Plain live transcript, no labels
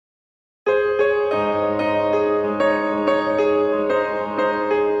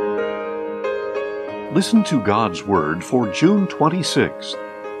Listen to God's Word for June 26th.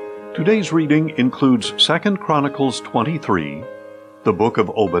 Today's reading includes 2 Chronicles 23, the book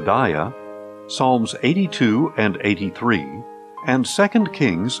of Obadiah, Psalms 82 and 83, and 2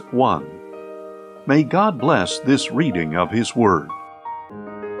 Kings 1. May God bless this reading of His Word.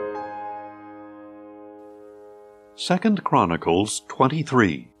 2 Chronicles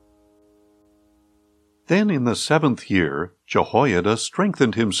 23. Then in the 7th year Jehoiada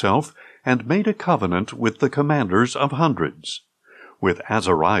strengthened himself and made a covenant with the commanders of hundreds, with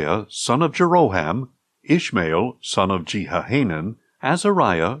Azariah son of Jeroham, Ishmael son of Jehohanan,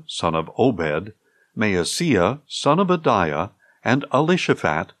 Azariah son of Obed, Maaseiah son of Adaiah, and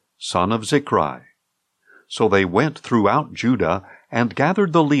Elishaphat son of Zichri. So they went throughout Judah and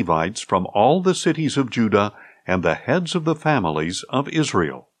gathered the Levites from all the cities of Judah and the heads of the families of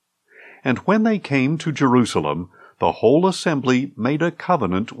Israel. And when they came to Jerusalem, the whole assembly made a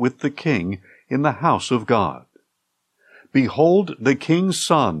covenant with the king in the house of God. "Behold the king's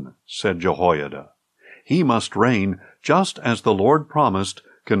son," said Jehoiada. "He must reign just as the Lord promised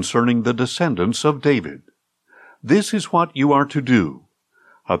concerning the descendants of David. This is what you are to do.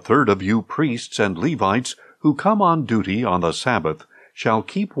 A third of you priests and Levites who come on duty on the Sabbath shall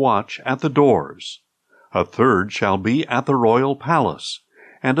keep watch at the doors. A third shall be at the royal palace,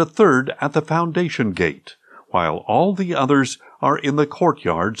 and a third at the foundation gate, while all the others are in the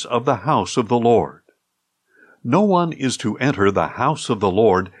courtyards of the house of the Lord. No one is to enter the house of the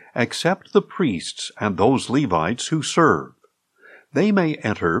Lord except the priests and those Levites who serve. They may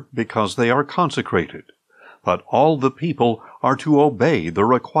enter because they are consecrated, but all the people are to obey the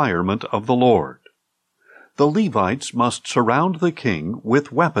requirement of the Lord. The Levites must surround the king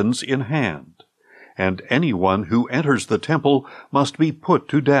with weapons in hand, and anyone who enters the temple must be put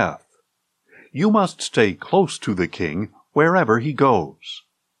to death. You must stay close to the king wherever he goes."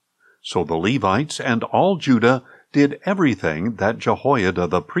 So the Levites and all Judah did everything that Jehoiada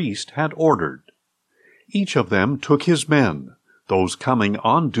the priest had ordered. Each of them took his men, those coming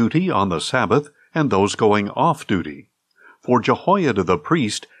on duty on the Sabbath and those going off duty, for Jehoiada the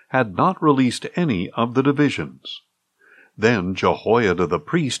priest had not released any of the divisions. Then Jehoiada the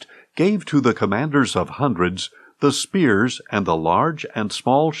priest gave to the commanders of hundreds the spears and the large and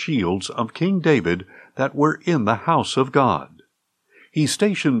small shields of King David that were in the house of God. He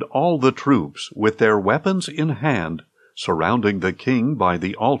stationed all the troops with their weapons in hand, surrounding the king by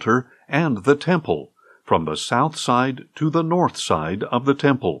the altar and the temple, from the south side to the north side of the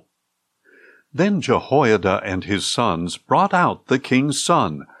temple. Then Jehoiada and his sons brought out the king's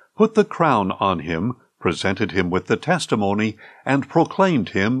son, put the crown on him, presented him with the testimony, and proclaimed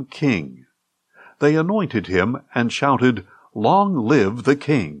him king. They anointed him and shouted, "Long live the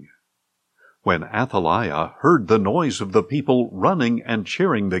king!" When Athaliah heard the noise of the people running and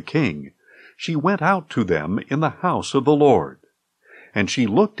cheering the king, she went out to them in the house of the Lord. And she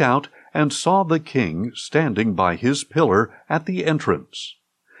looked out and saw the king standing by his pillar at the entrance.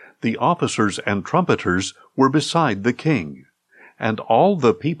 The officers and trumpeters were beside the king, and all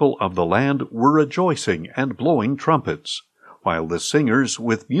the people of the land were rejoicing and blowing trumpets, while the singers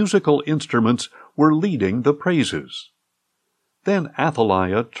with musical instruments were leading the praises. Then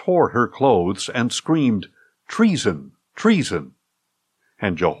Athaliah tore her clothes and screamed, "Treason! Treason!"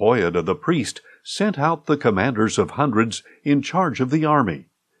 And Jehoiada the priest sent out the commanders of hundreds in charge of the army,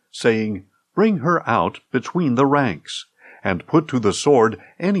 saying, "Bring her out between the ranks, and put to the sword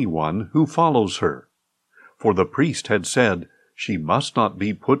anyone who follows her." For the priest had said, "She must not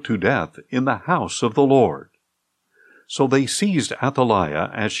be put to death in the house of the Lord." So they seized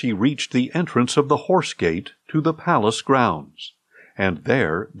Athaliah as she reached the entrance of the horse gate to the palace grounds, and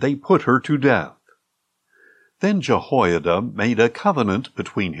there they put her to death. Then Jehoiada made a covenant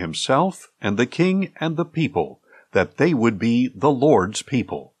between himself and the king and the people, that they would be the Lord's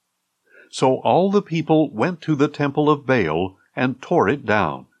people. So all the people went to the temple of Baal and tore it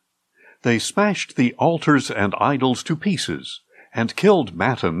down. They smashed the altars and idols to pieces, and killed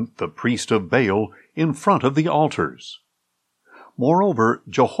Mattan, the priest of Baal, in front of the altars. Moreover,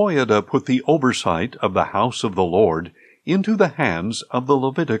 Jehoiada put the oversight of the house of the Lord into the hands of the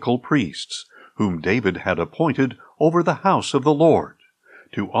Levitical priests, whom David had appointed over the house of the Lord,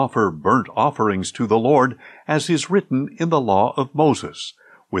 to offer burnt offerings to the Lord, as is written in the law of Moses,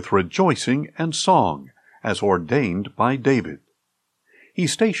 with rejoicing and song, as ordained by David. He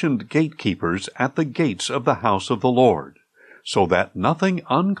stationed gatekeepers at the gates of the house of the Lord, so that nothing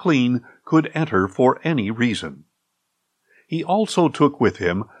unclean could enter for any reason. He also took with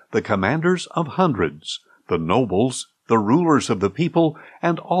him the commanders of hundreds, the nobles, the rulers of the people,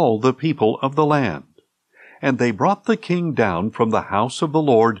 and all the people of the land. And they brought the king down from the house of the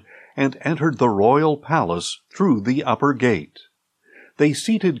Lord, and entered the royal palace through the upper gate. They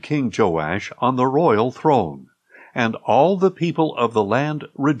seated King Joash on the royal throne, and all the people of the land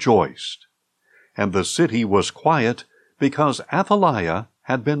rejoiced. And the city was quiet, because Athaliah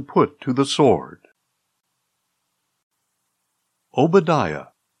had been put to the sword. Obadiah.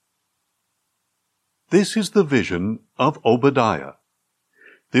 This is the vision of Obadiah.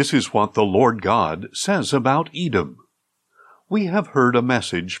 This is what the Lord God says about Edom. We have heard a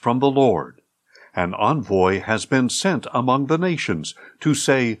message from the Lord. An envoy has been sent among the nations to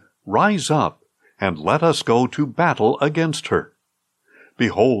say, "Rise up, and let us go to battle against her.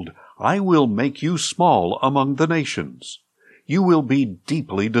 Behold, I will make you small among the nations. You will be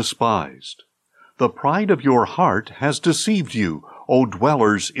deeply despised. The pride of your heart has deceived you, O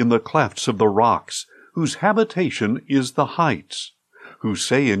dwellers in the clefts of the rocks, whose habitation is the heights, who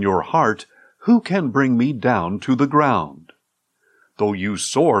say in your heart, Who can bring me down to the ground? Though you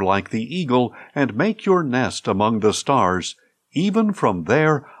soar like the eagle and make your nest among the stars, even from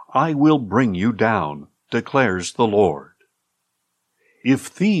there I will bring you down, declares the Lord. If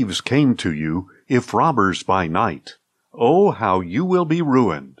thieves came to you, if robbers by night, oh, how you will be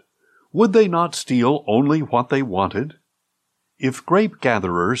ruined! Would they not steal only what they wanted? If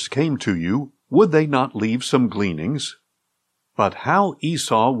grape-gatherers came to you, would they not leave some gleanings? But how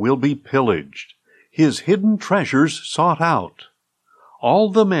Esau will be pillaged, his hidden treasures sought out.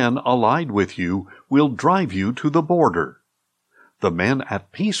 All the men allied with you will drive you to the border. The men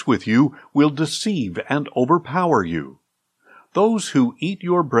at peace with you will deceive and overpower you. Those who eat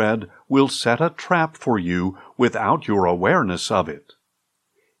your bread will set a trap for you without your awareness of it.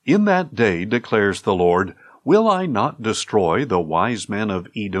 In that day, declares the Lord, will I not destroy the wise men of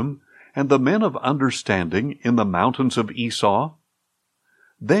Edom, and the men of understanding in the mountains of Esau?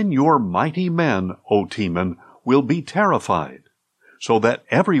 Then your mighty men, O Teman, will be terrified, so that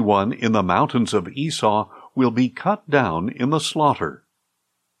everyone in the mountains of Esau will be cut down in the slaughter.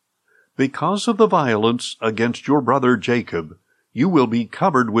 Because of the violence against your brother Jacob, you will be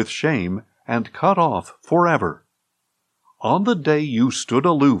covered with shame and cut off forever. On the day you stood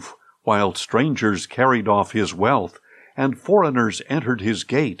aloof, while strangers carried off his wealth, and foreigners entered his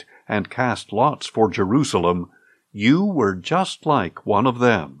gate and cast lots for Jerusalem, you were just like one of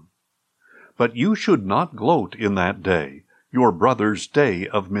them. But you should not gloat in that day, your brother's day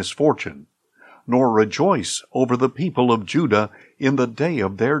of misfortune, nor rejoice over the people of Judah in the day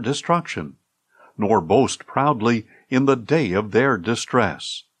of their destruction, nor boast proudly in the day of their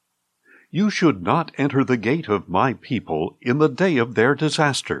distress. You should not enter the gate of my people in the day of their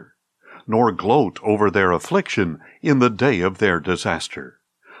disaster, nor gloat over their affliction in the day of their disaster,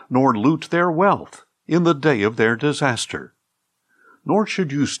 nor loot their wealth in the day of their disaster. Nor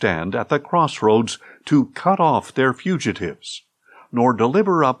should you stand at the crossroads to cut off their fugitives, nor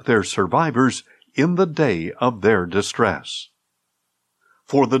deliver up their survivors in the day of their distress.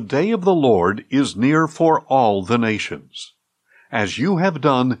 For the day of the Lord is near for all the nations. As you have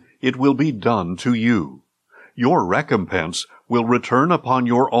done, it will be done to you. Your recompense will return upon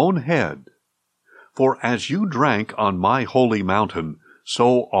your own head. For as you drank on my holy mountain,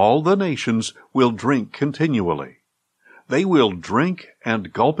 so all the nations will drink continually. They will drink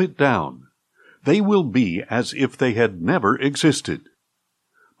and gulp it down. They will be as if they had never existed.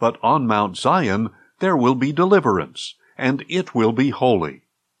 But on Mount Zion there will be deliverance, and it will be holy.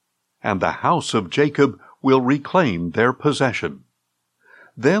 And the house of Jacob will reclaim their possession.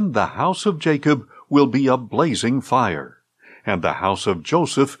 Then the house of Jacob will be a blazing fire, and the house of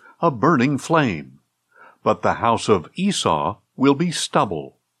Joseph a burning flame. But the house of Esau will be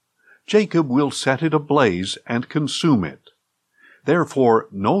stubble. Jacob will set it ablaze and consume it. Therefore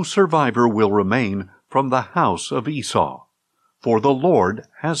no survivor will remain from the house of Esau, for the Lord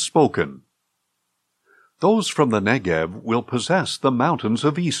has spoken. Those from the Negev will possess the mountains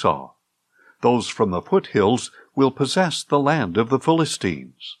of Esau. Those from the foothills will possess the land of the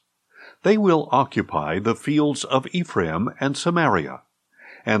Philistines. They will occupy the fields of Ephraim and Samaria,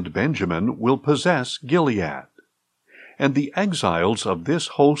 and Benjamin will possess Gilead. And the exiles of this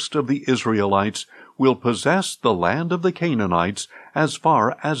host of the Israelites will possess the land of the Canaanites as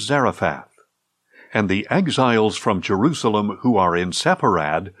far as Zarephath. And the exiles from Jerusalem who are in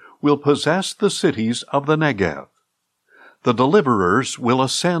Sepharad will possess the cities of the Negev. The deliverers will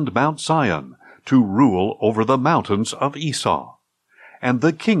ascend Mount Zion to rule over the mountains of Esau, and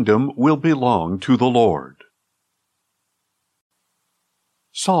the kingdom will belong to the Lord.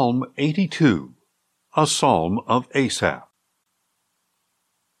 Psalm 82, a psalm of Asaph.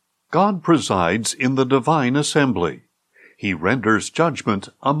 God presides in the divine assembly. He renders judgment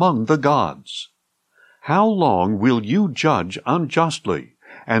among the gods. How long will you judge unjustly,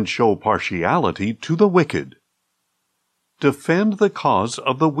 and show partiality to the wicked. Defend the cause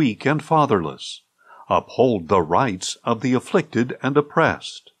of the weak and fatherless. Uphold the rights of the afflicted and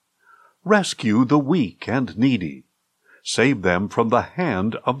oppressed. Rescue the weak and needy. Save them from the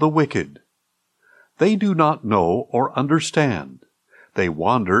hand of the wicked. They do not know or understand. They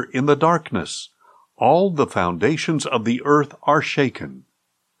wander in the darkness. All the foundations of the earth are shaken.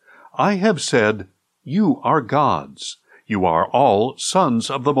 I have said, you are gods. You are all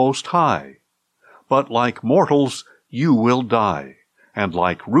sons of the Most High. But like mortals, you will die, and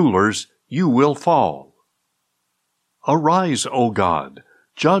like rulers, you will fall. Arise, O God,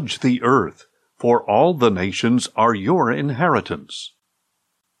 judge the earth, for all the nations are your inheritance.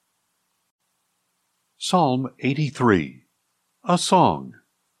 Psalm 83. A Song,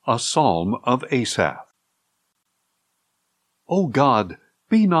 a Psalm of Asaph. O God,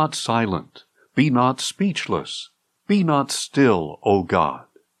 be not silent, be not speechless, be not still, O God.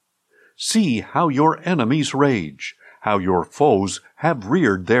 See how your enemies rage, how your foes have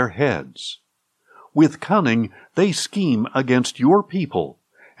reared their heads. With cunning they scheme against your people,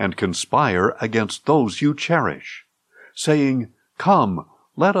 and conspire against those you cherish, saying, Come,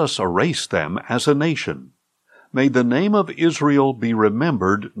 let us erase them as a nation. May the name of Israel be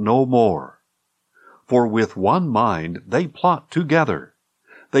remembered no more. For with one mind they plot together.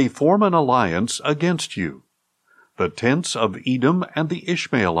 They form an alliance against you. The tents of Edom and the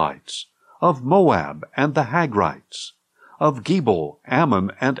Ishmaelites, of Moab and the Hagrites, of Gebal,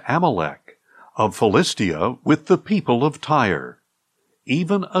 Ammon, and Amalek, of Philistia with the people of Tyre.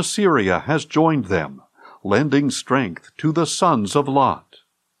 Even Assyria has joined them, lending strength to the sons of Lot.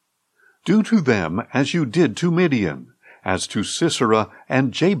 Do to them as you did to Midian, as to Sisera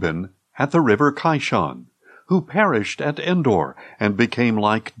and Jabin at the river Kishon, who perished at Endor and became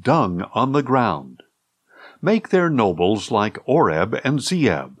like dung on the ground. Make their nobles like Oreb and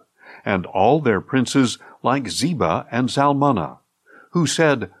Zeeb, and all their princes like Zebah and Zalmunna, who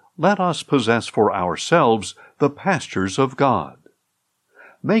said, Let us possess for ourselves the pastures of God.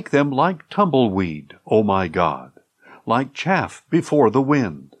 Make them like tumbleweed, O my God, like chaff before the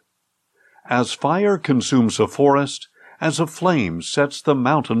wind. As fire consumes a forest, as a flame sets the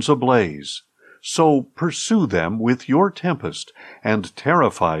mountains ablaze, so pursue them with your tempest, and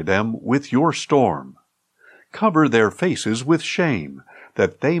terrify them with your storm. Cover their faces with shame,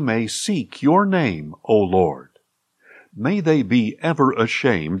 that they may seek your name, O Lord. May they be ever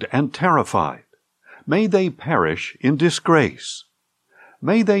ashamed and terrified. May they perish in disgrace.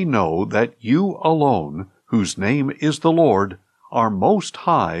 May they know that you alone, whose name is the Lord, are most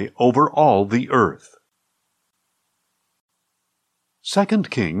high over all the earth. 2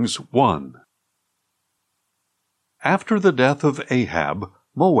 Kings 1. After the death of Ahab,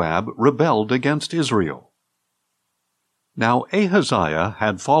 Moab rebelled against Israel. Now Ahaziah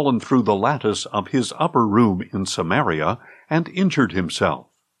had fallen through the lattice of his upper room in Samaria and injured himself.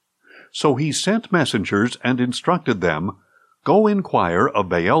 So he sent messengers and instructed them, Go inquire of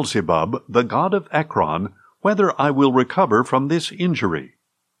Beelzebub, the god of Ekron, whether I will recover from this injury.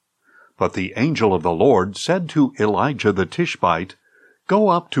 But the angel of the Lord said to Elijah the Tishbite, Go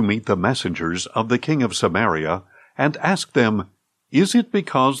up to meet the messengers of the king of Samaria, and ask them, Is it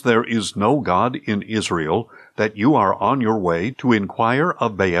because there is no God in Israel that you are on your way to inquire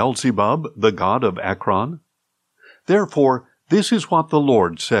of Beelzebub, the god of Ekron? Therefore, this is what the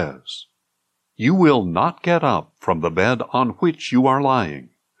Lord says. You will not get up from the bed on which you are lying.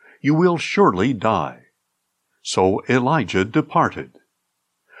 You will surely die. So Elijah departed.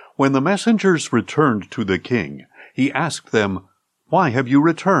 When the messengers returned to the king, he asked them, Why have you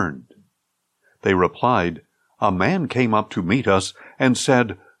returned? They replied, A man came up to meet us and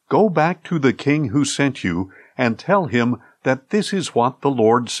said, Go back to the king who sent you and tell him that this is what the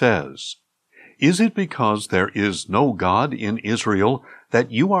Lord says. Is it because there is no God in Israel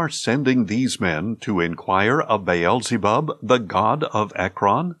that you are sending these men to inquire of Beelzebub, the god of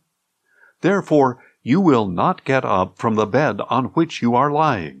Ekron? Therefore, you will not get up from the bed on which you are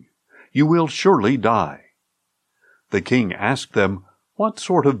lying. You will surely die. The king asked them, What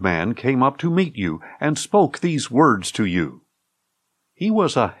sort of man came up to meet you and spoke these words to you? He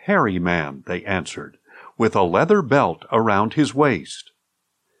was a hairy man, they answered, with a leather belt around his waist.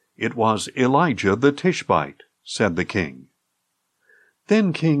 It was Elijah the Tishbite, said the king.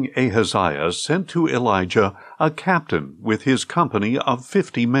 Then King Ahaziah sent to Elijah a captain with his company of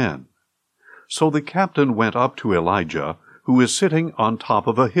 50 men. So the captain went up to Elijah, who is sitting on top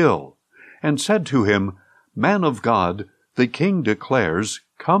of a hill, and said to him, Man of God, the king declares,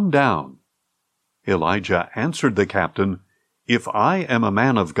 Come down. Elijah answered the captain, If I am a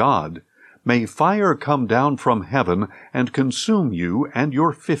man of God, may fire come down from heaven and consume you and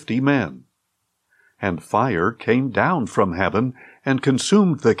your 50 men. And fire came down from heaven and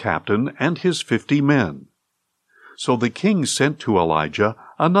consumed the captain and his 50 men. So the king sent to Elijah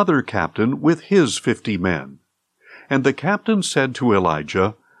another captain with his 50 men. And the captain said to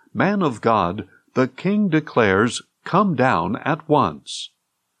Elijah, Man of God, the king declares, Come down at once.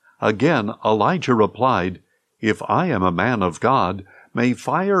 Again Elijah replied, If I am a man of God, may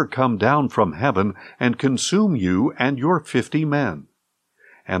fire come down from heaven and consume you and your 50 men.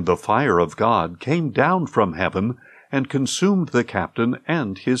 And the fire of God came down from heaven and consumed the captain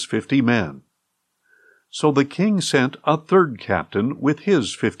and his 50 men. So the king sent a third captain with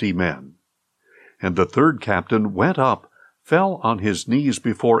his 50 men. And the third captain went up, fell on his knees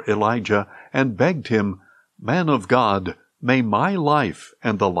before Elijah, and begged him, Man of God, may my life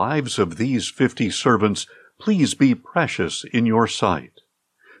and the lives of these 50 servants please be precious in your sight.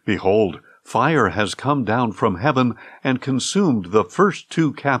 Behold, fire has come down from heaven and consumed the first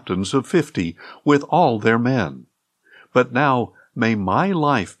 2 captains of 50 with all their men. But now may my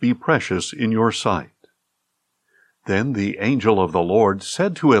life be precious in your sight. Then the angel of the Lord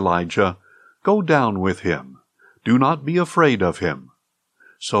said to Elijah, Go down with him. Do not be afraid of him.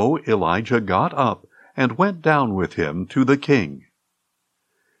 So Elijah got up and went down with him to the king.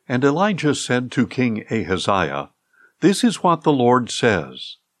 And Elijah said to King Ahaziah, This is what the Lord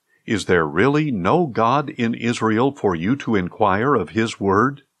says. Is there really no God in Israel for you to inquire of his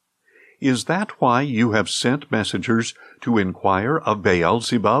word? Is that why you have sent messengers to inquire of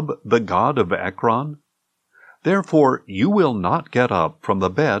Beelzebub, the god of Ekron? Therefore you will not get up from the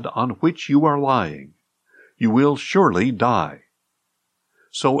bed on which you are lying. You will surely die.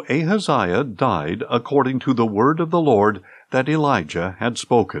 So Ahaziah died according to the word of the Lord that Elijah had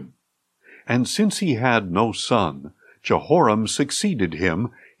spoken. And since he had no son, Jehoram succeeded him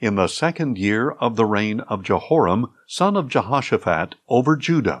in the 2nd year of the reign of Jehoram, son of Jehoshaphat, over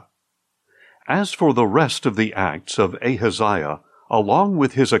Judah. As for the rest of the acts of Ahaziah, along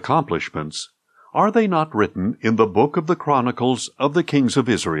with his accomplishments, are they not written in the book of the Chronicles of the Kings of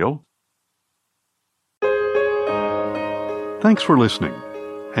Israel? Thanks for listening,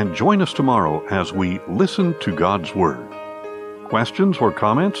 and join us tomorrow as we listen to God's Word. Questions or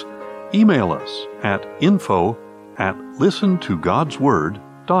comments? Email us at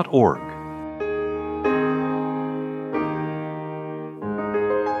info@listentogodsword.org.